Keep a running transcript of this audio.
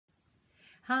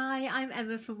Hi, I'm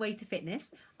Emma from Way to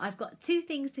Fitness. I've got two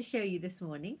things to show you this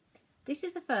morning. This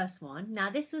is the first one.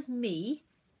 Now, this was me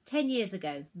 10 years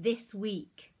ago, this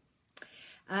week.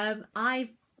 I've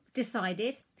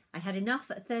decided I had enough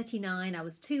at 39. I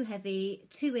was too heavy,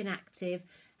 too inactive,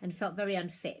 and felt very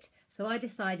unfit. So I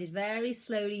decided very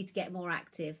slowly to get more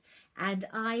active. And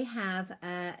I have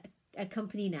a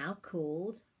company now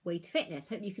called Way to Fitness.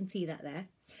 Hope you can see that there.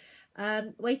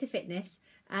 Way to Fitness.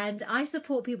 And I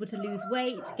support people to lose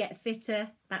weight, get fitter.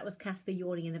 That was Casper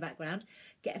yawning in the background.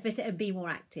 Get fitter and be more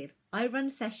active. I run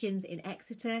sessions in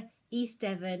Exeter, East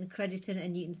Devon, Crediton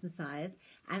and Newton St Sires.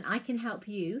 And I can help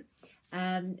you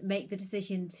make the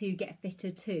decision to get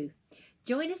fitter too.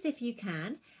 Join us if you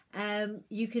can.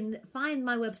 You can find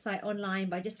my website online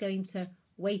by just going to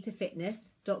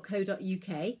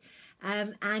waytofitness.co.uk.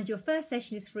 And your first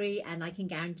session is free and I can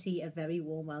guarantee a very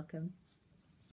warm welcome.